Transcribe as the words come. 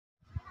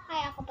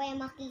Ako pa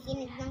yung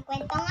makikinig ng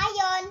kwento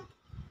ngayon.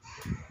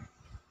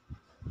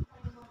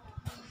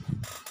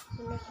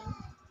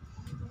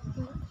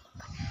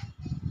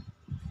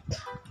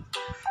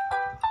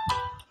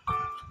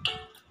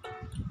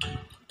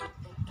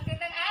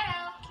 Magandang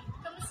araw!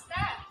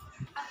 Kamusta?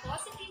 Ako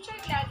si Teacher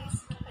Gladys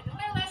ng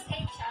Padungan West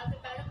End Child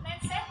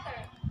Development Center.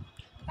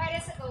 Para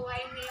sa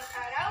gawain ngayong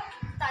araw,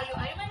 tayo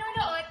ay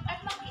manonood at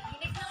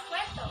makikinig ng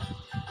kwento.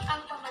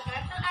 Ang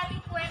pamagat ng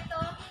ating kwento,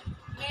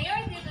 Mayor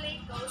Diddley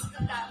Goes to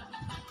Town.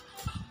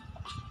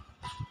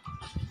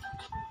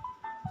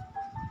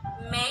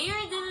 Mayor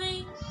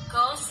Diddley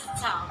Goes to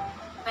Town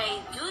by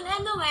June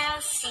and Noel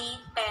C.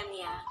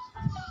 Peña.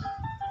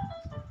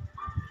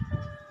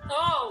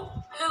 Oh,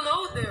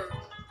 hello there.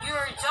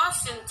 You're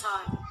just in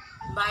time.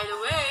 By the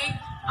way,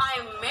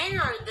 I'm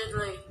Mayor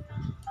Diddley.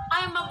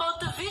 I'm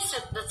about to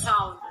visit the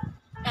town,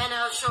 and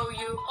I'll show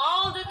you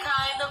all the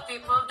kind of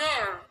people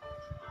there.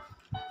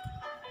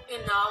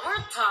 In our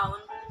town,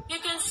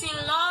 you can see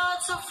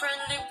lots of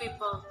friendly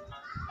people.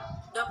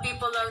 The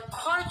people are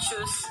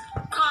courteous,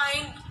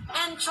 kind,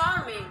 and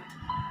charming.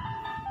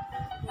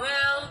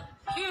 Well,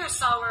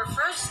 here's our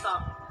first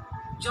stop.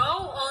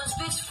 Joe owns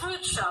this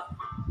fruit shop.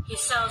 He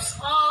sells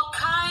all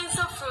kinds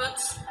of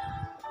fruits.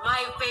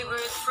 My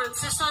favorite fruit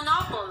is an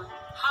apple.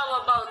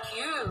 How about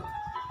you?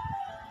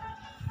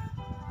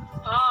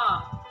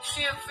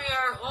 Chef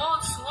here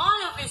holds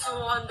one of his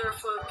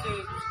wonderful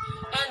cakes.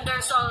 And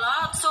there's a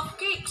lots of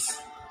cakes,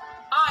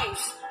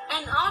 ice,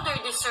 and other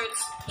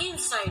desserts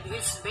inside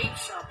his bake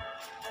shop.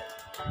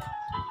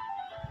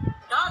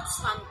 That's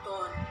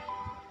Anton.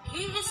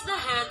 He is the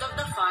head of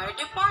the fire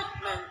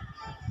department.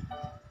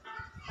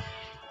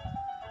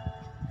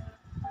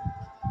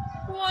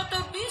 What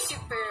a busy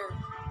pair.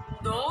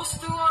 Those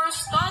two are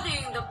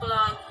studying the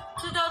plan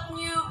to that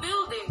new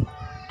building.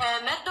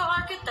 Emmett, the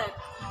architect,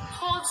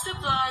 holds the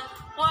plan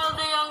while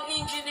the young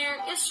engineer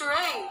is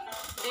Ray.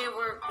 They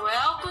work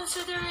well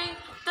considering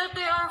that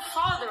they are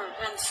father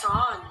and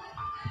son.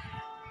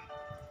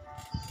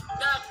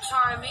 That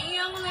charming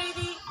young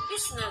lady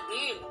is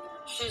Nadine.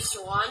 She's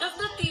one of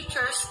the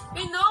teachers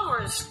in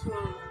our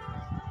school.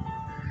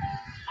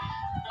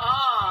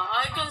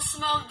 I can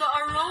smell the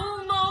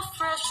aroma of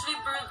freshly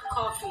brewed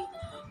coffee.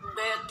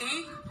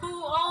 Betty,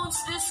 who owns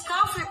this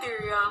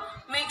cafeteria,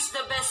 makes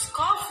the best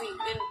coffee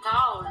in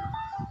town.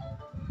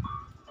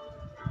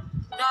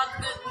 That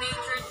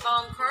good-natured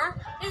banker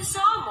is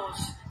Amos.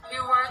 He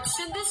works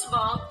in this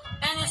bank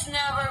and has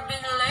never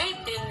been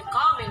late in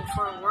coming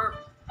for work.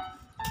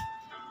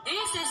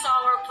 This is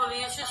our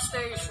police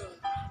station,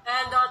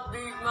 and that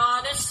big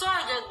man is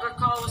Sergeant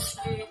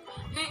Bukowski.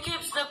 He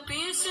keeps the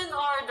peace and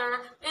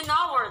order in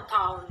our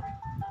town.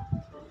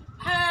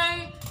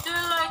 Hey, do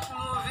you like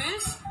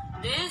movies?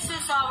 This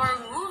is our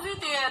movie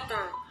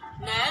theater.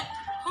 Ned,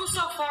 who's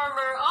a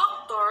former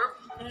actor,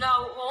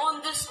 now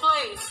owns this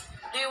place.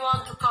 Do you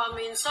want to come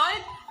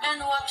inside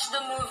and watch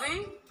the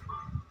movie?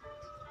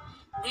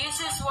 This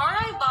is where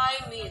I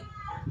buy meat.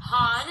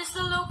 Han is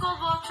the local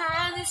butcher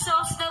and he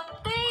sells the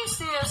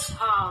tastiest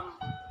ham.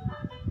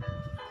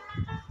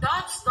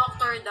 That's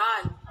Dr.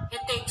 Dan. He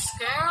takes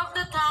care of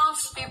the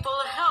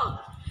townspeople's health.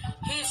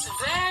 He's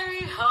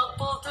very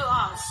helpful to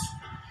us.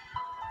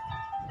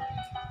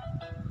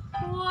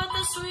 What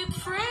a sweet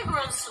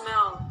fragrant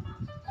smell.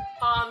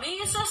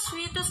 Pommy is as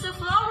sweet as the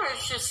flower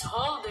she's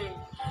holding.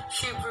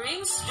 She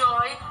brings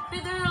joy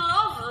with her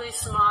lovely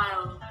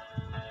smile.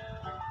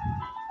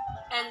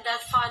 And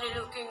that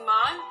funny-looking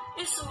man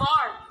is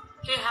Mark.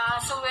 He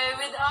has a way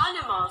with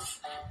animals.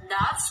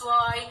 That's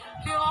why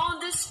he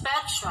owns this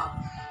pet shop.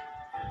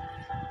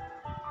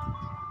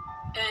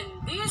 And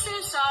this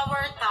is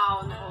our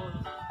town hall.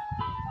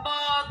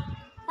 But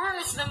where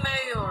is the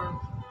mayor?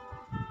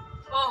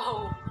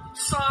 Oh,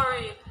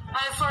 sorry,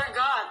 I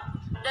forgot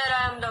that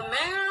I'm the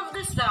mayor of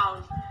this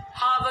town.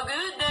 Have a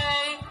good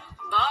day.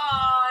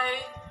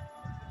 Bye!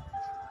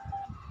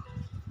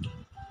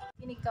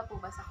 Kinig ka po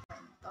ba sa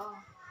kwento?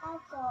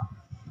 Opo,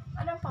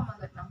 Anong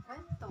pamagat ng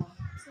kwento?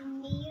 si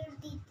Mayor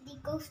Diddley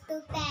Goes to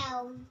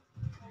Town.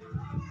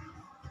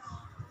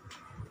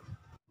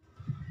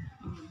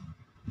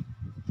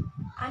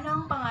 Ano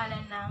ang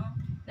pangalan ng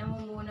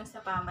namumuno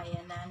sa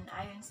pamayanan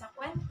ayon sa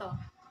kwento?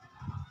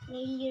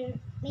 Mayor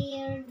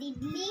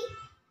Diddley?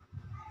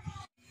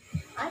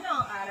 Ano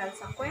ang aral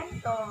sa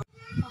kwento?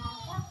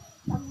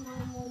 Pag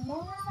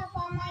namumuno sa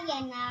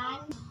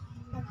pamayanan,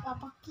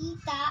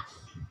 nagpapakita,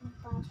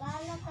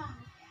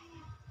 nagpapahalaga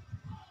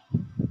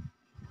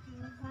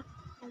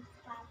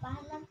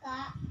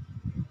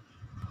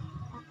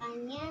sa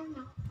kanya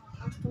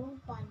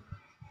nakakasupan.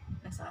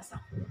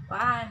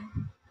 Nasasakupan.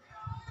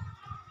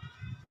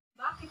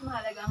 Bakit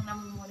mahalaga ang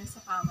namumuno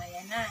sa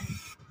pamayanan?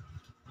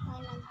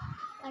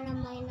 Para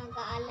may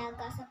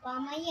nag-aalaga sa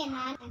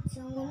pamayanan at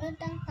sumunod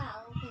ang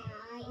tao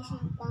na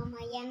isang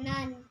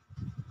pamayanan.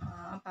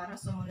 Para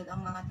sumunod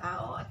ang mga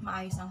tao at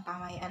maayos ang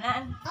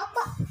pamayanan.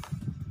 Opo!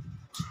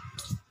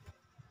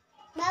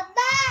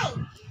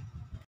 Bye-bye!